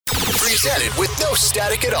Presented with no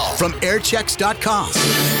static at all from airchecks.com.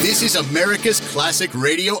 This is America's Classic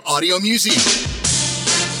Radio Audio Museum.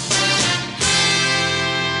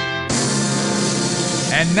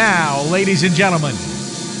 And now, ladies and gentlemen,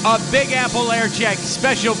 a Big Apple Aircheck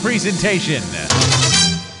special presentation.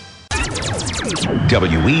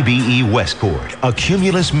 WEBE Westport, a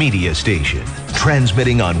Cumulus media station,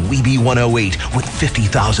 transmitting on WEBE 108 with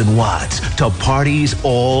 50,000 watts to parties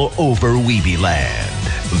all over WEBE land.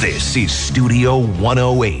 This is Studio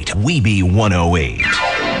 108, WEBE 108.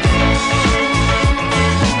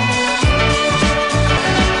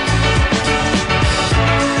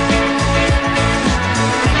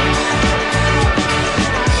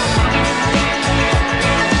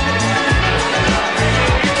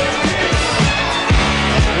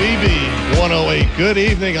 WEBE 108. Good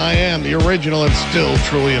evening. I am the original and still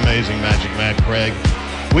truly amazing Magic Matt Craig.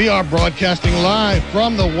 We are broadcasting live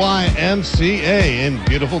from the YMCA in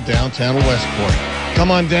beautiful downtown Westport. Come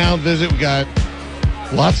on down, visit. We got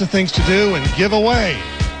lots of things to do and give away.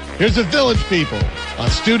 Here's the Village People on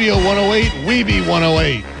Studio 108, WEBE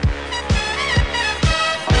 108.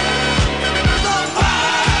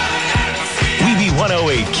 WEBE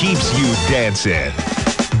 108 keeps you dancing.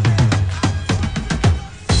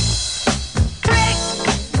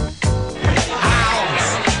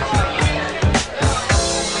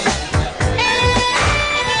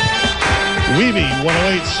 WEBE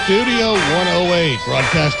 108, Studio 108,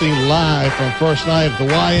 broadcasting live from first night at the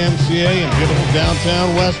YMCA in beautiful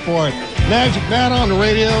downtown Westport. Magic Matt on the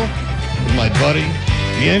radio with my buddy,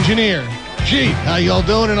 the engineer. Chief, how y'all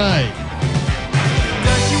doing tonight?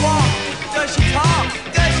 Does she walk? Does she talk?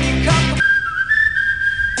 Does she come?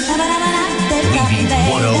 WEBE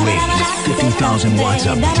 108, 50,000 watts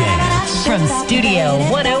of dance. From Studio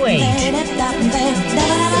 108.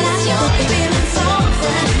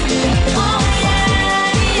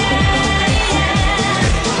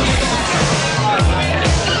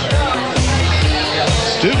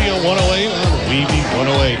 Studio 108 on WEBE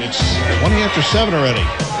 108. It's 20 after 7 already.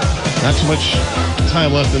 Not too much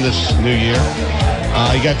time left in this new year.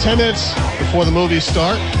 You got 10 minutes before the movies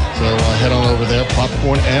start, so head on over there,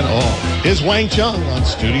 popcorn and all. Here's Wang Chung on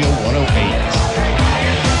Studio 108.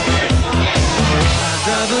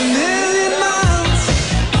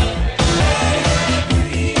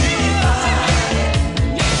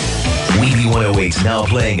 WEBE 108 is now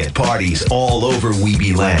playing at parties all over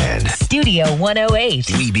WEBE land. Studio 108.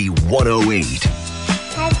 WEBE 108.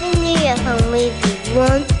 Happy New Year from WEBE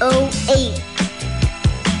 108.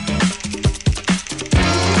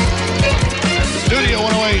 Studio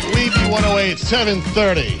 108, WEBE 108,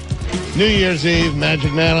 7:30. New Year's Eve,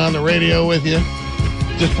 Magic Man on the radio with you.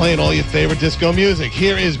 Just playing all your favorite disco music.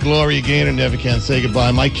 Here is Gloria Gaynor, Never Can Say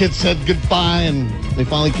Goodbye. My kids said goodbye, and they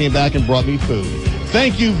finally came back and brought me food.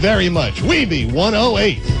 Thank you very much. WEBE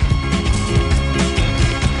 108.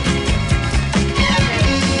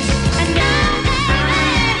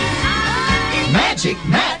 Magic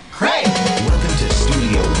Matt Craig. Welcome to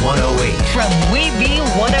Studio 108. From WEBE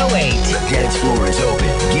 108. The dance floor is open.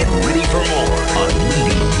 Get ready for more on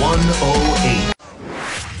WEBE 108.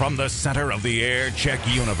 From the center of the air check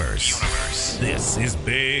universe. This is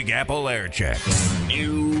Big Apple Air Checks.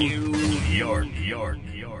 New York.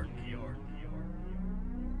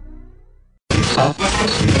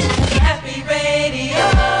 Happy Radio.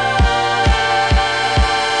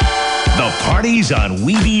 The party's on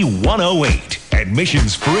WEBE 108.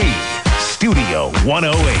 Admissions free. Studio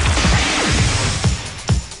 108.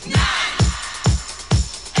 9,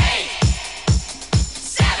 8,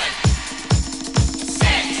 7,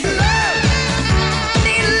 6.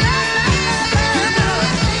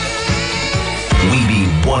 WEBE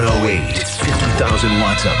 108. 50,000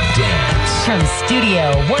 watts of dance. From Studio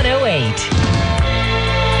 108.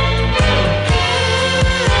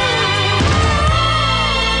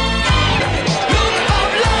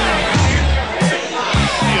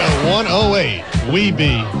 Studio 108,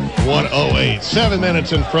 WEBE 108. 7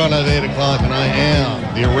 minutes in front of 8 o'clock, and I am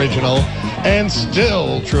the original and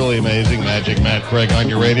still truly amazing Magic Matt Craig on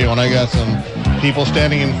your radio. And I got some people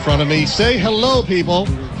standing in front of me. Say hello, people.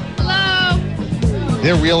 Hello.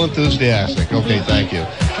 They're real enthusiastic. Okay, thank you.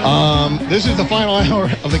 This is the final hour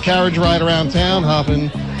of the carriage ride around town. Hop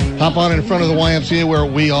on in front of the YMCA where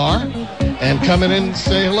we are, and come in and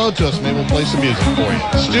say hello to us. Maybe we'll play some music for you.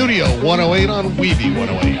 Studio 108 on WEBE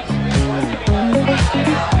 108.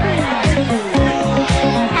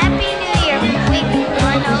 Happy New Year from WEBE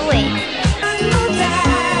 108.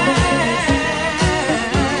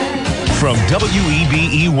 From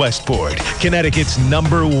WEBE Westport, Connecticut's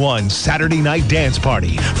 #1 Saturday night dance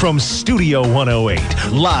party from Studio 108,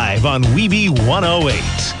 live on WEBE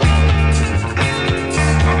 108.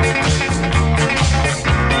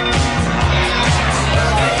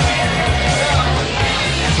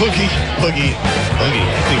 Boogie. I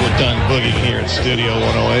think we're done boogieing here in Studio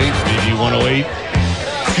 108, BG 108.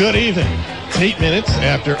 Good evening. It's 8 minutes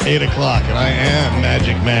after 8 o'clock, and I am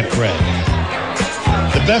Magic Matt Craig.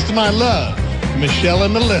 The best of my love, Michelle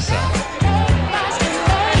and Melissa.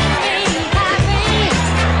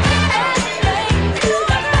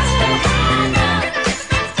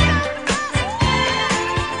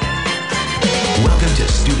 Welcome to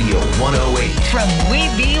Studio 108. From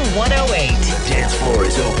WEBE 108. The dance floor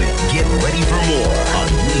is open. Get ready for more on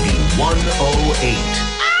WEBE 108.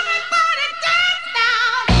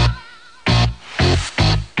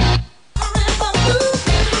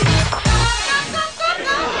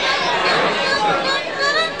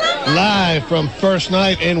 Live from First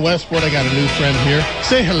Night in Westport, I got a new friend here.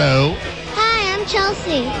 Say hello. Hi, I'm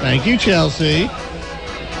Chelsea. Thank you, Chelsea.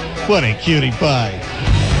 What a cutie pie.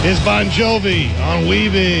 It's Bon Jovi on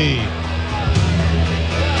WEBE.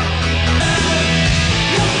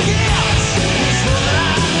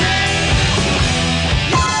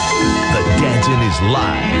 The dancing is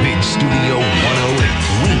live in Studio 108.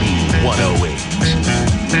 WEBE 108.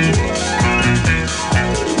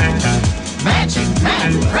 Magic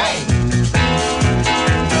Man Ray.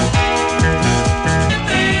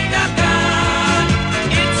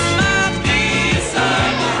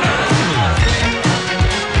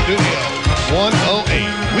 Studio 108.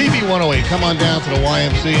 WEBE 108. Come on down to the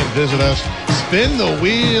YMC and visit us. Spin the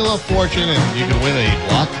Wheel of Fortune and you can win a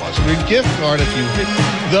Blockbuster gift card if you hit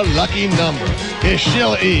the lucky number. It's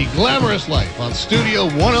Sheila E. Glamorous Life on Studio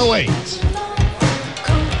 108.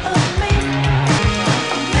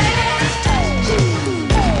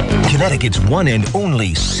 Connecticut's one and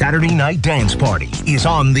only Saturday night dance party is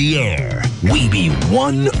on the air. WEBE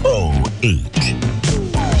 108.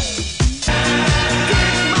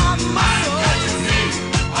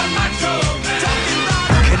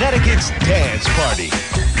 Connecticut's dance party.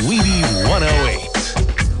 WEBE 108.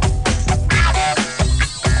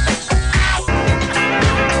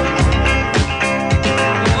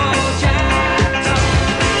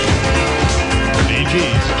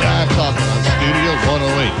 Jive Talking on Studio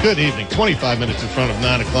 108. Good evening. 25 minutes in front of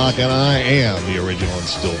 9 o'clock, and I am the original and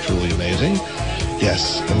still truly amazing.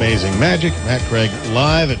 Yes, amazing. Magic Matt Craig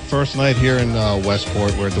live at First Night here in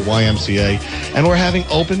Westport. We're at the YMCA, and we're having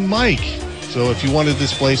open mic. So if you want to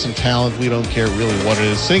display some talent, we don't care really what it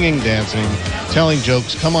is, singing, dancing, telling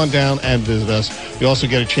jokes, come on down and visit us. You also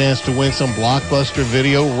get a chance to win some Blockbuster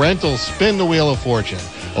video rentals. Spin the Wheel of Fortune.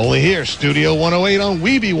 Only here, Studio 108 on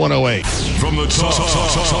WEBE 108. From the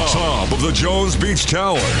top of the Jones Beach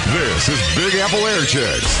Tower, this is Big Apple Air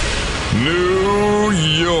Checks, New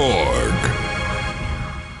York.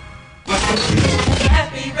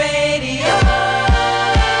 Happy Radio.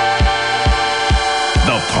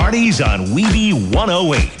 The party's on WEBE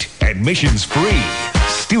 108. Admissions free.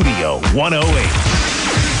 Studio 108.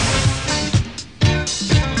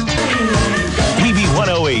 WEBE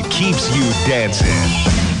 108 keeps you dancing.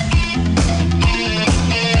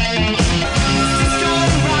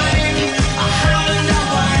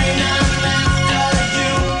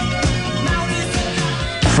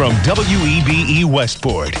 From WEBE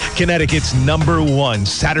Westport, Connecticut's #1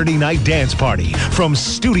 Saturday night dance party, from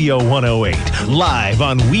Studio 108, live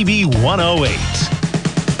on WEBE 108.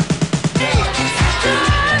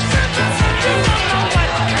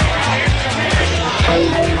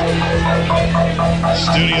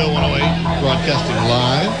 Studio 108, broadcasting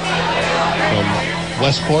live from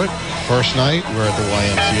Westport. First night, we're at the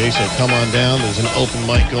YMCA, so come on down. There's an open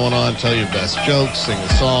mic going on. Tell your best jokes, sing a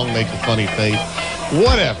song, make a funny face,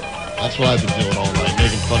 whatever. That's what I've been doing all night,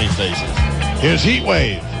 making funny faces. Here's Heat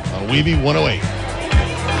Wave on WEBE 108.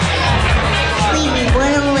 WEBE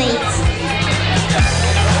 108.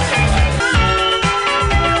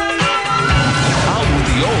 Out with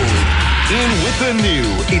the old, in with the new.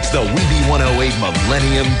 It's the WEBE 108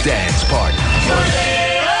 Millennium Dance Party.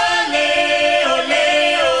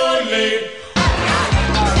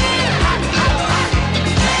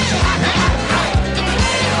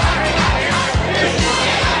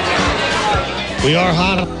 We are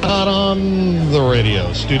hot on the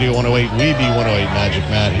radio. Studio 108, WEBE 108, Magic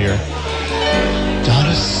Matt here.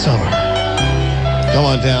 Donna Summer. Come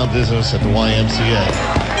on down, visit us at the YMCA.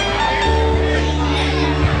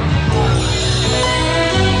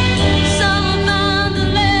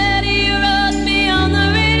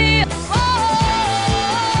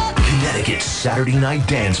 Connecticut's Saturday night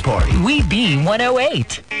dance party. WEBE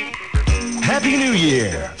 108. Happy New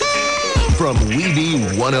Year from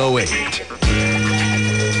WEBE 108.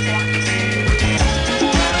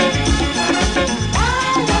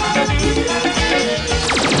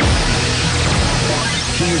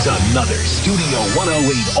 Here's a another Studio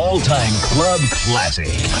 108 all-time club classic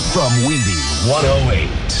from WEBE 108.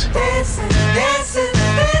 Dancing, dancing,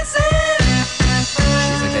 dancing.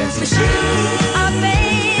 She's a dancing machine.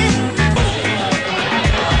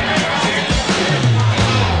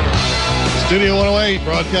 Studio 108,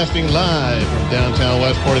 broadcasting live from downtown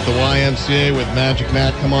Westport at the YMCA with Magic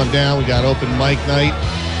Matt. Come on down. We got open mic night.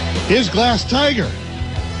 Here's Glass Tiger.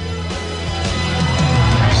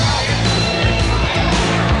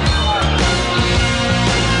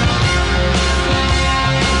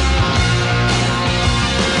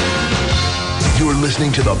 You're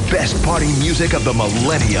listening to the best party music of the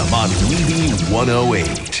millennium on WEBE 108.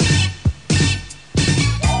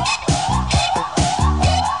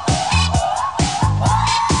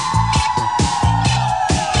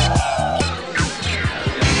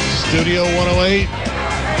 Studio 108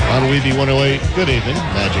 on WEBE 108. Good evening.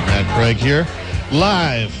 Magic Matt Craig here.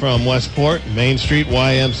 Live from Westport, Main Street,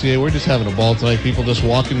 YMCA. We're just having a ball tonight. People just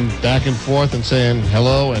walking back and forth and saying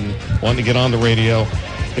hello and wanting to get on the radio.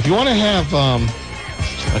 If you want to have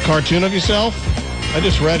a cartoon of yourself, I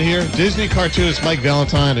just read here, Disney cartoonist Mike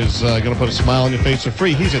Valentine is going to put a smile on your face for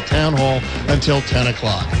free. He's at Town Hall until 10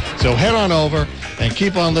 o'clock. So head on over and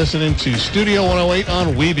keep on listening to Studio 108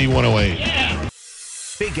 on WEBE 108. Yeah.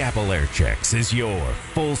 Big Apple Air Checks is your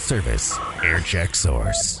full-service air check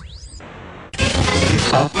source.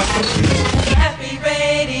 Happy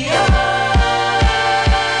Radio.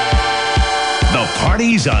 The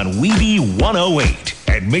party's on WEBE 108.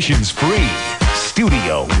 Admissions free.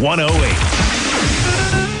 Studio 108.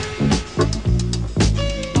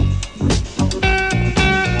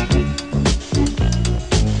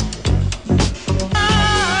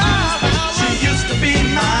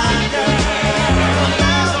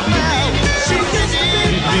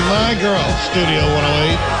 My girl, Studio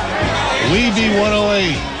 108, WEBE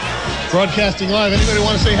 108, broadcasting live. Anybody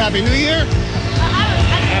want to say Happy New Year?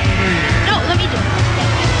 No, let me do it.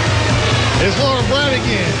 It's Laura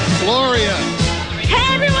Branigan, Gloria.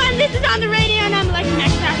 Hey everyone, this is on the radio and I'm Alexa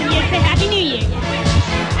Maximoff and you say Happy New Year.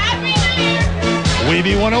 Happy New Year.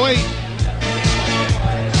 WEBE 108.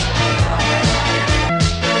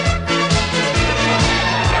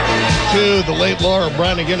 To the late Laura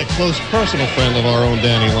Branigan, a close personal friend of our own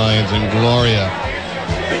Danny Lyons and Gloria.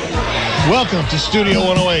 Welcome to Studio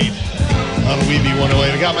 108 on WEBE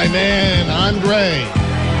 108. I got my man, Andre,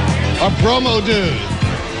 our promo dude.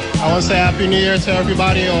 I want to say Happy New Year to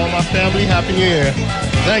everybody, all my family. Happy New Year.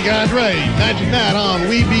 Thank you, Andre. Magic Matt on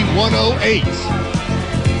WEBE 108.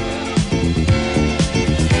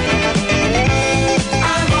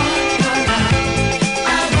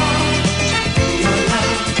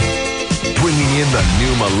 In the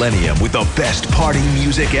new millennium with the best party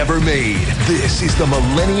music ever made. This is the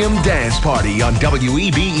Millennium Dance Party on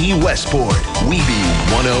WEBE Westport, WEBE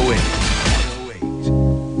 108.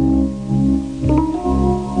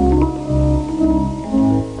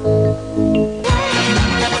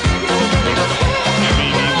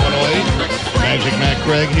 Magic Matt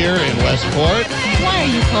Craig here in Westport. Why are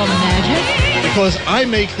you called Magic? Because I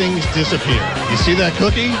make things disappear. You see that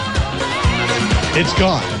cookie? It's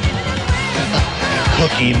gone.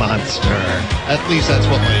 Cookie Monster. At least that's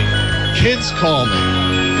what my kids call me.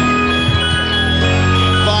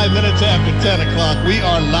 5 minutes after 10 o'clock, we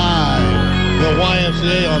are live. The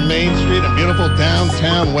YMCA on Main Street in beautiful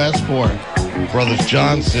downtown Westport. Brothers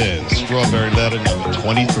Johnson, Strawberry Letter number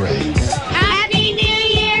 23. Happy New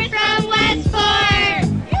Year from Westport.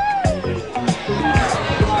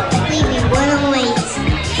 WEBE 108.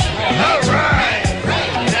 All right.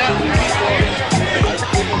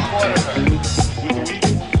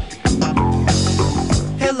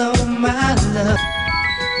 Hello, my love.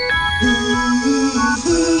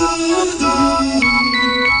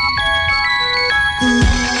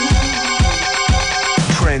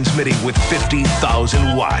 Transmitting with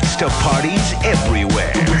 50,000 watts to parties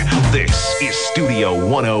everywhere. This is Studio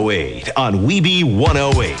 108 on WEBE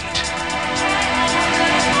 108.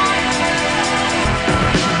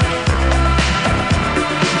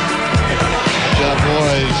 Good job,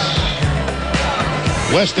 boys.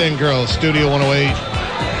 West End Girls, Studio 108.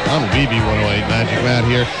 I'm WEBE 108, Magic Matt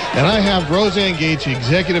here. And I have Roseanne Gates,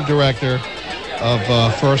 Executive Director of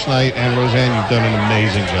First Night. And Roseanne, you've done an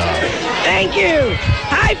amazing job. Thank you.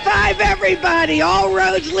 High five, everybody. All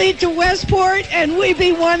roads lead to Westport and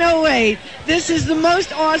WEBE 108. This is the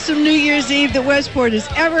most awesome New Year's Eve that Westport has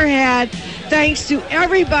ever had. Thanks to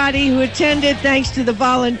everybody who attended. Thanks to the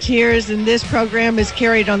volunteers. And this program is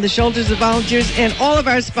carried on the shoulders of volunteers and all of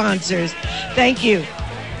our sponsors. Thank you.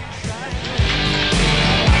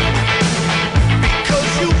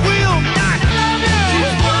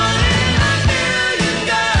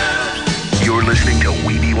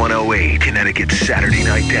 Connecticut's Saturday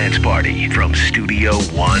night dance party from Studio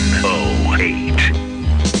 108.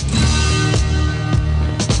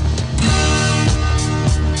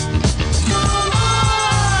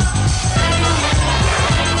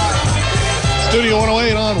 Studio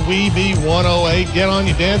 108 on WEBE 108. Get on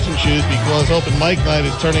your dancing shoes because open mic night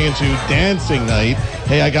is turning into dancing night.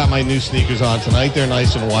 Hey, I got my new sneakers on tonight. They're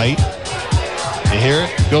nice and white. You hear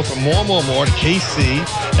it? Go from more to KC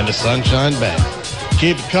and the Sunshine Band.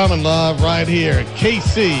 Keep it coming, love, right here at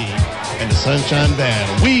KC and the Sunshine Band.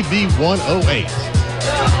 WEBE 108.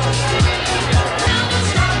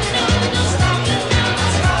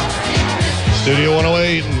 Studio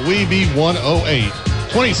 108 and WEBE 108.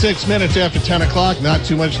 26 minutes after 10 o'clock. Not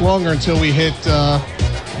too much longer until we hit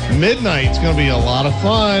midnight. It's going to be a lot of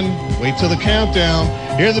fun. Wait till the countdown.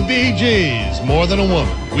 Here are the Bee Gees. More Than a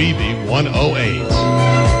Woman. WEBE 108.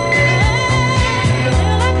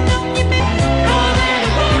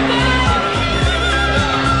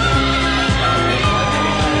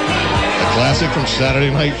 Classic from Saturday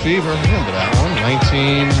Night Fever. Remember that one?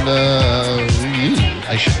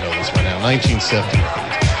 I should know this by now. 1970.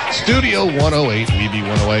 Studio 108, WEBE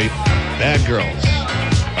 108. Bad Girls.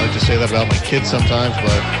 I like to say that about my kids sometimes,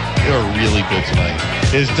 but they were really good tonight.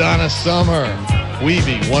 Is Donna Summer.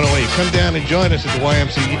 WEBE 108. Come down and join us at the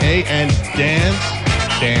YMCA and dance,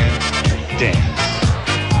 dance, dance.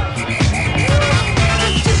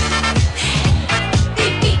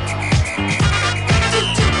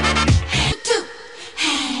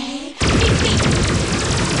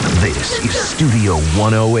 This is Studio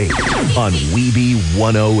 108 on WEBE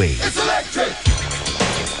 108. It's electric.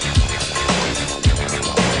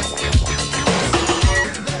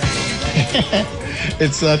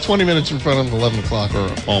 It's 20 minutes in front of 11 o'clock, or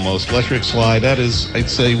almost. Electric Slide, that is,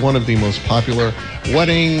 I'd say, one of the most popular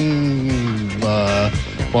wedding, bar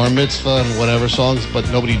mitzvah, and whatever songs, but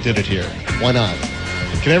nobody did it here. Why not?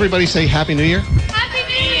 Can everybody say Happy New Year? Happy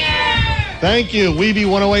New Year! Thank you. WEBE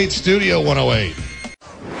 108, Studio 108.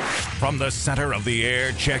 From the center of the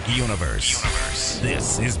Air Check universe,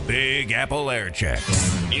 this is Big Apple Air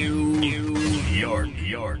Checks. New York.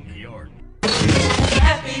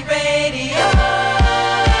 Happy Radio.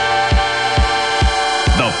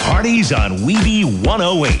 The party's on WEBE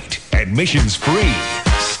 108. Admissions free.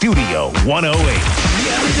 Studio 108.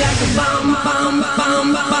 Yeah, we got the bomb.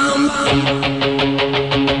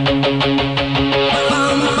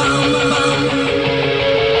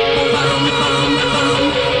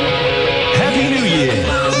 Happy New Year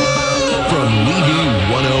from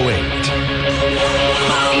WEBE 108.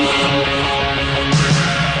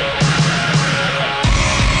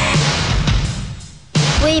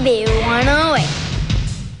 WEBE 108.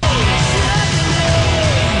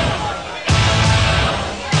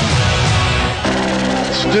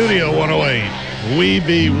 Studio 108,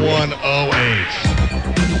 WEBE 108.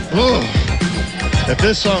 Ugh. If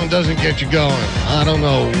this song doesn't get you going, I don't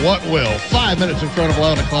know what will. 5 minutes in front of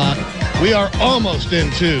 11 o'clock. We are almost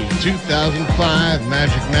into 2005.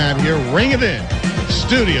 Magic Matt here. Ring it in.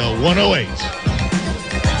 Studio 108.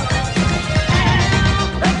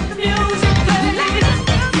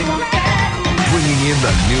 Bringing in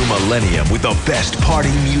the new millennium with the best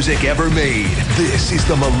party music ever made. This is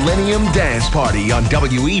the Millennium Dance Party on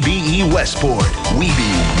WEBE Westport.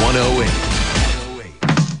 WEBE 108.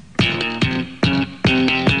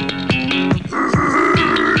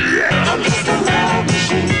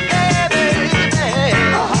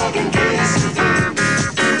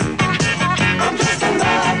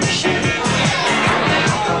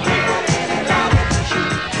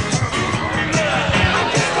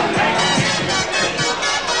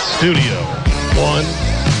 Studio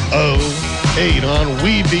 108 on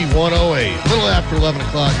WEBE 108. A little after 11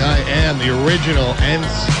 o'clock, I am the original and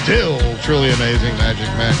still truly amazing Magic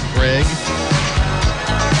Matt Craig,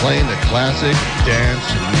 playing the classic dance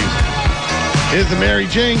music. Here's the Mary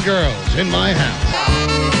Jane Girls, In My House.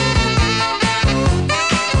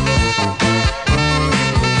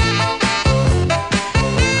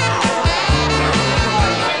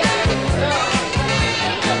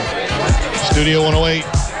 Studio 108.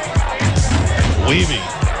 WEBE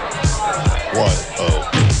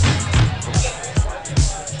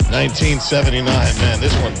 1979, man,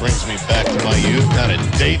 this one brings me back to my youth. Kind of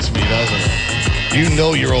dates me, doesn't it? You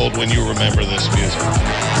know you're old when you remember this music.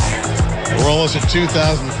 We're almost at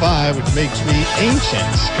 2005, which makes me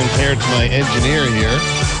ancient compared to my engineer here.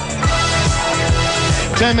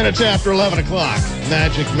 10 minutes after 11 o'clock,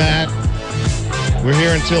 Magic Matt. We're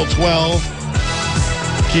here until 12.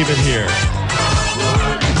 Keep it here.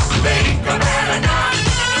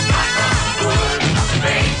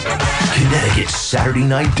 Connecticut's Saturday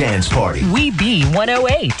night dance party. WEBE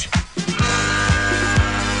 108.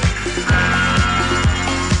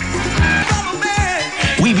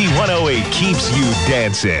 WEBE 108 keeps you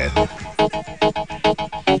dancing.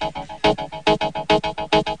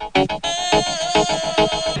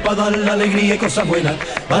 Para dar la alegría y cosas buenas,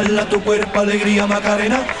 baila tu cuerpo, alegría,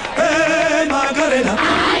 Macarena, Macarena.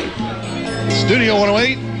 Studio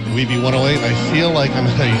 108, WEBE 108. I feel like I'm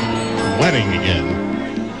at a wedding again.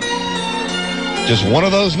 Just one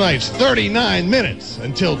of those nights, 39 minutes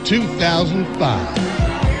until 2005.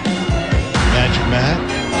 Magic Matt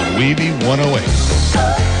on WEBE 108.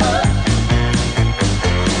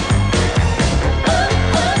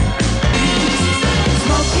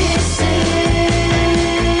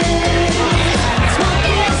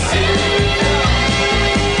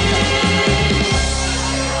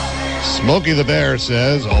 Smokey the Bear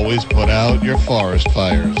says, always put out your forest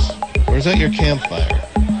fires. Or is that your campfire?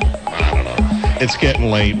 I don't know. It's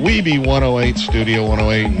getting late. WEBE 108, Studio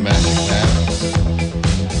 108, and Magic Matt.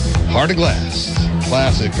 Heart of Glass,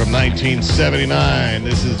 classic from 1979.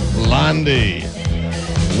 This is Blondie.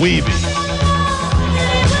 WEBE.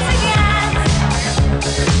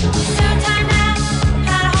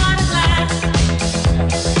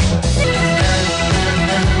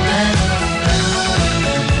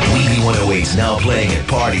 It's now playing at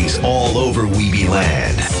parties all over WEBE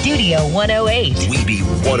land. Studio 108. WEBE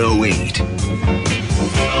 108.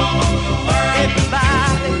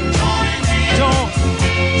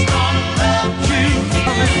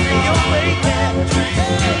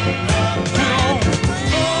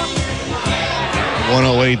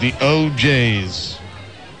 The OJs.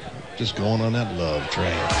 Just going on that love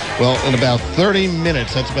train. Well, in about 30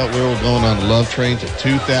 minutes, that's about where we're going on the love train to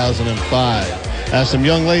 2005. I have some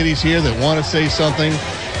young ladies here that want to say something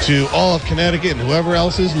to all of Connecticut and whoever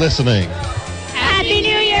else is listening. Happy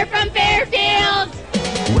New Year from Fairfield!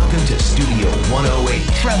 Welcome to Studio 108.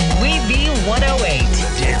 From WEBE 108. The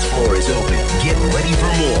dance floor is open. Get ready for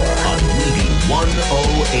more on WEBE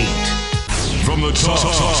 108. From the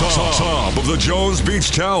top of the Jones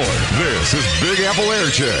Beach Tower, this is Big Apple Air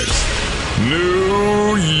Checks,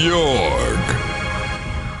 New York.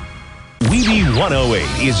 WEBE 108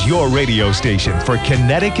 is your radio station for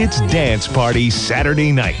Connecticut's dance party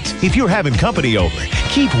Saturday night. If you're having company over,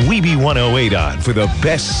 keep WEBE 108 on for the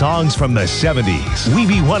best songs from the 70s.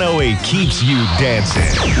 WEBE 108 keeps you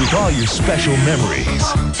dancing with all your special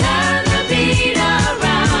memories. Turn the beat around.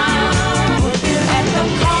 At the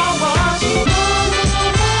car wash.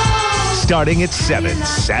 Starting at 7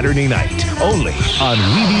 Saturday night, only on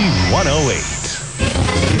WEBE 108.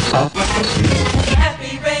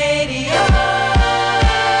 Happy Radio.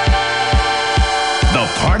 The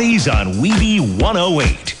party's on WEBE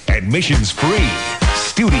 108. Admissions free.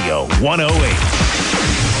 Studio 108.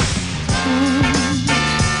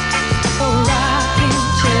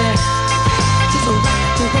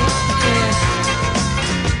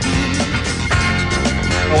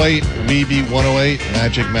 WEBE 108,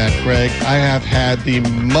 Magic Matt Craig. I have had the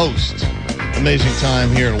most amazing time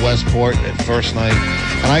here in Westport at first night.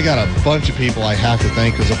 And I got a bunch of people I have to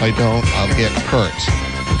thank, because if I don't, I'll get hurt.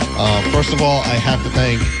 First of all, I have to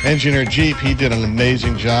thank Engineer Jeep. He did an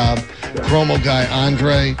amazing job. Promo guy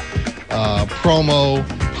Andre. Promo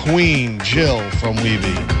Queen Jill from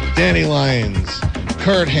WEBE. Danny Lyons.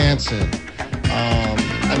 Kurt Hansen.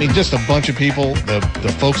 I mean, just a bunch of people.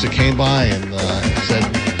 The folks that came by and said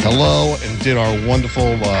hello and did our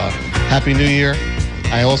wonderful Happy New Year.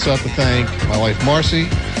 I also have to thank my wife Marcy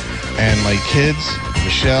and my kids,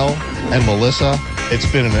 Michelle and Melissa. It's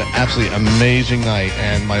been an absolutely amazing night.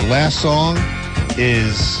 And my last song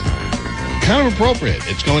is kind of appropriate.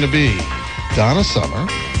 It's going to be Donna Summer,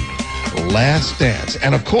 Last Dance.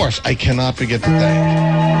 And of course, I cannot forget to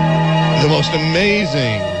thank the most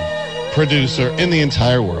amazing producer in the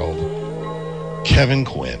entire world, Kevin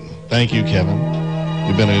Quinn. Thank you, Kevin.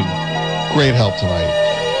 You've been a great help tonight.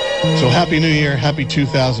 So happy New Year, happy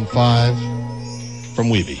 2005 from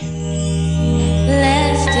WEBE.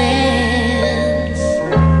 Let's dance.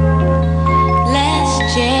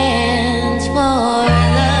 Let's chance for love.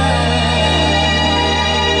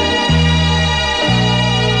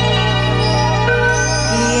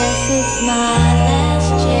 Yes, it's my last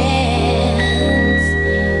chance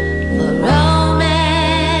for romance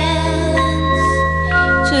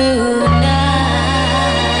tonight.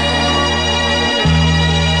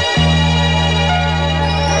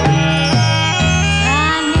 I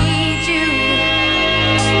need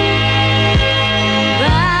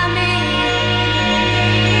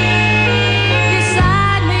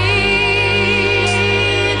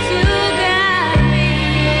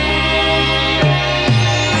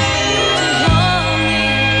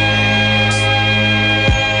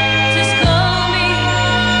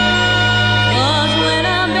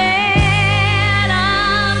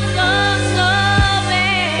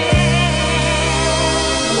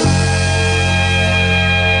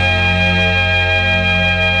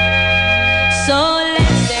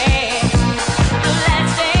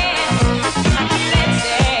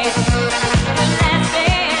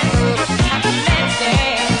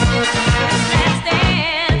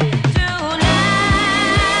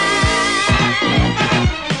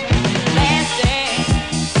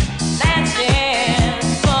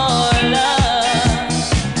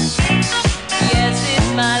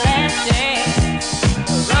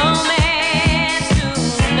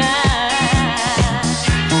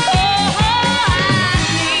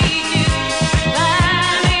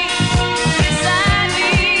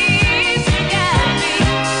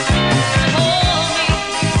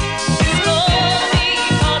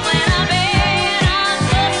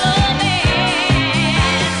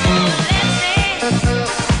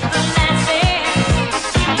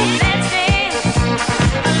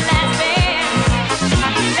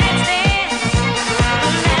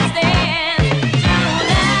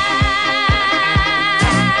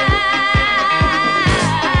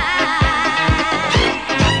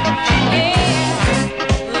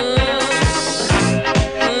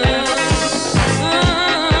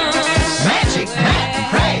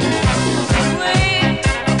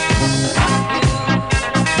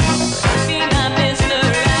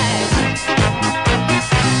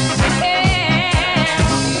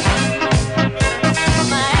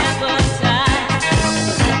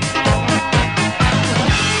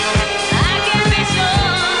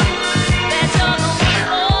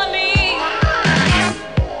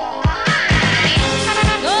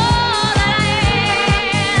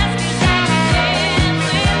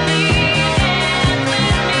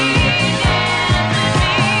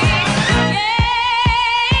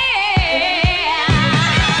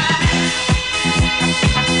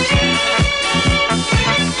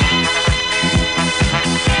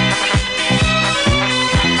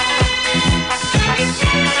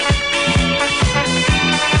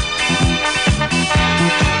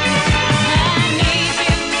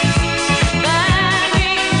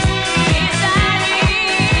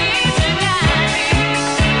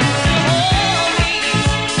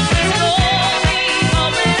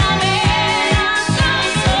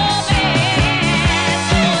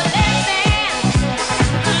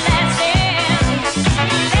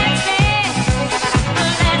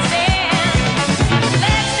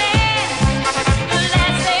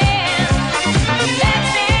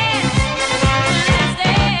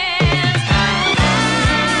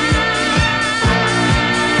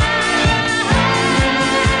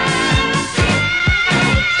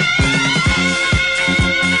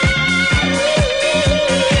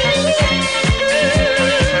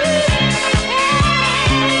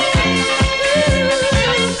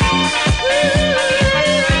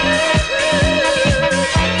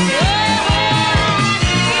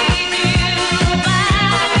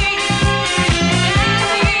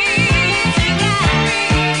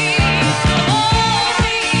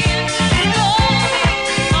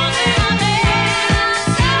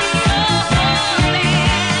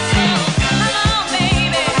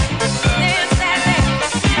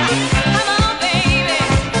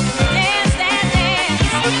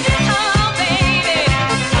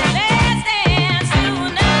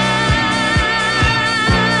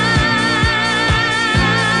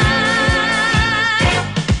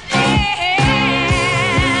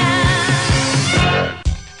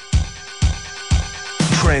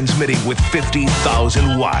transmitting with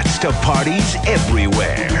 50,000 watts to parties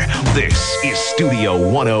everywhere. This is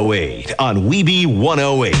Studio 108 on WEBE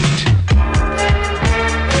 108.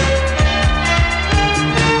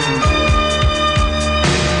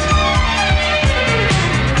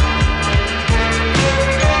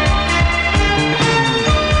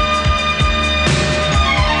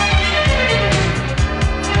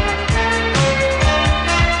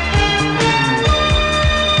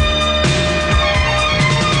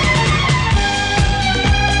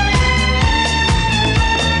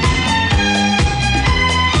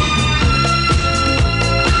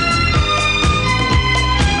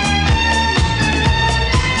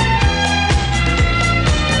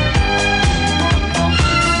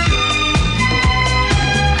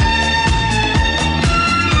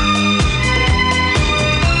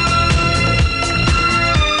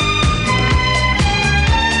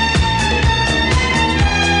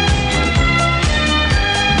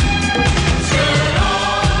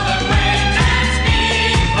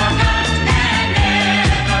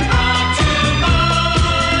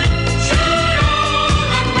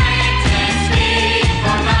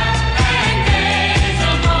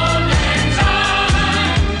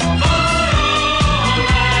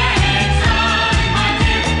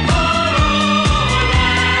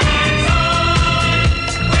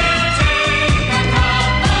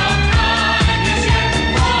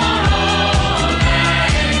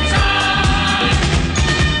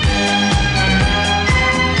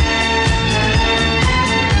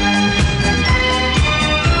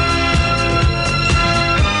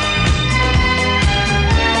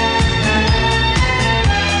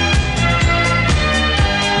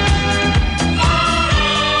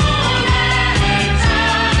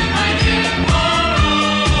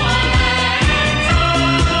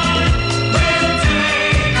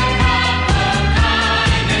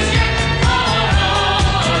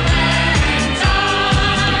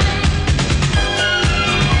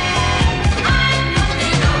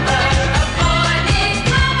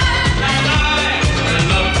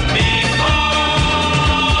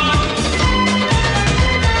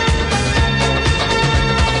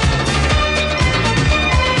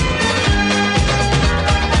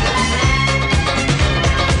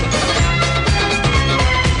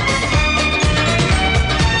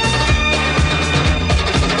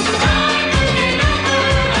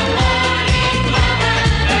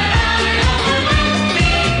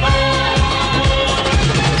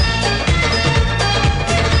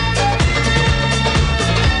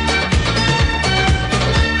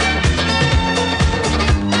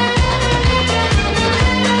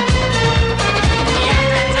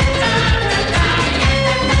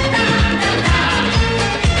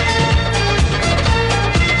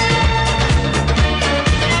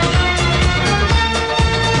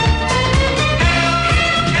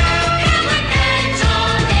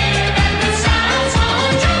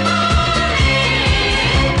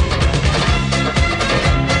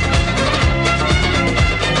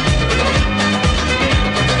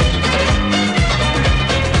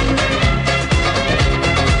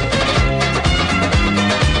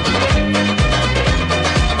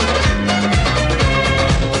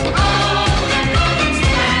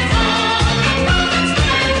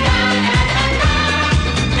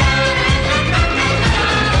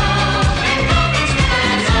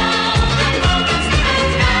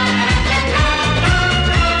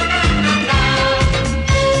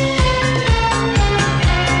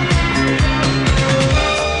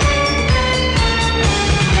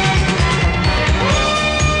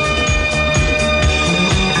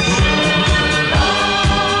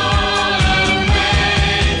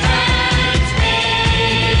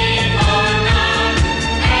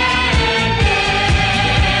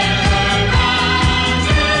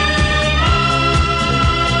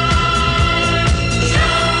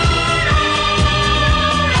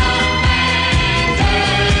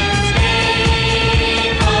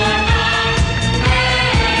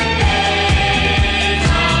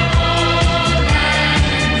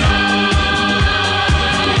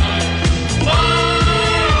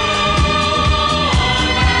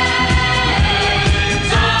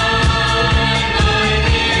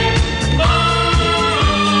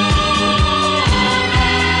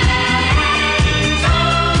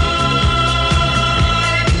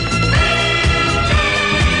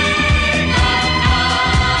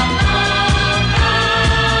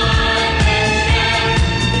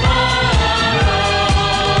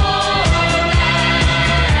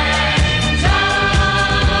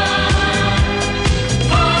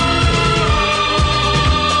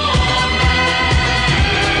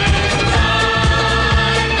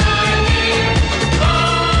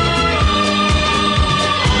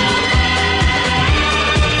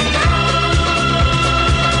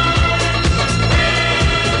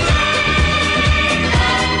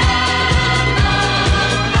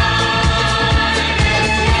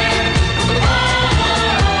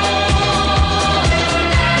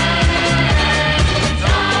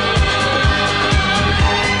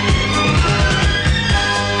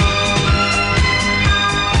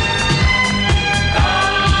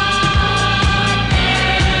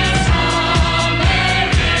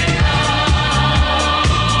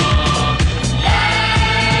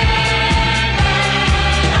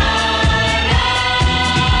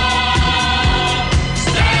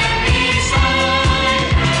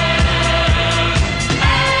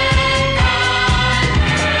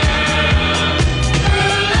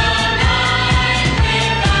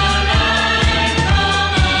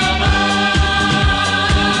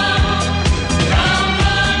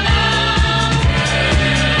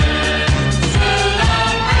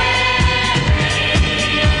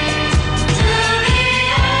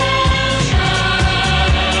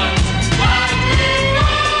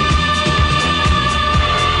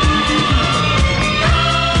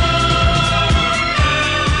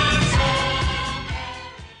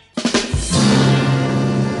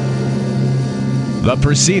 The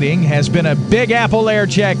proceeding has been a Big Apple Air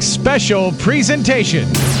Check special presentation.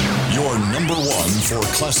 Your number one for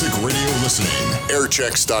classic radio listening,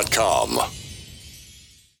 airchecks.com.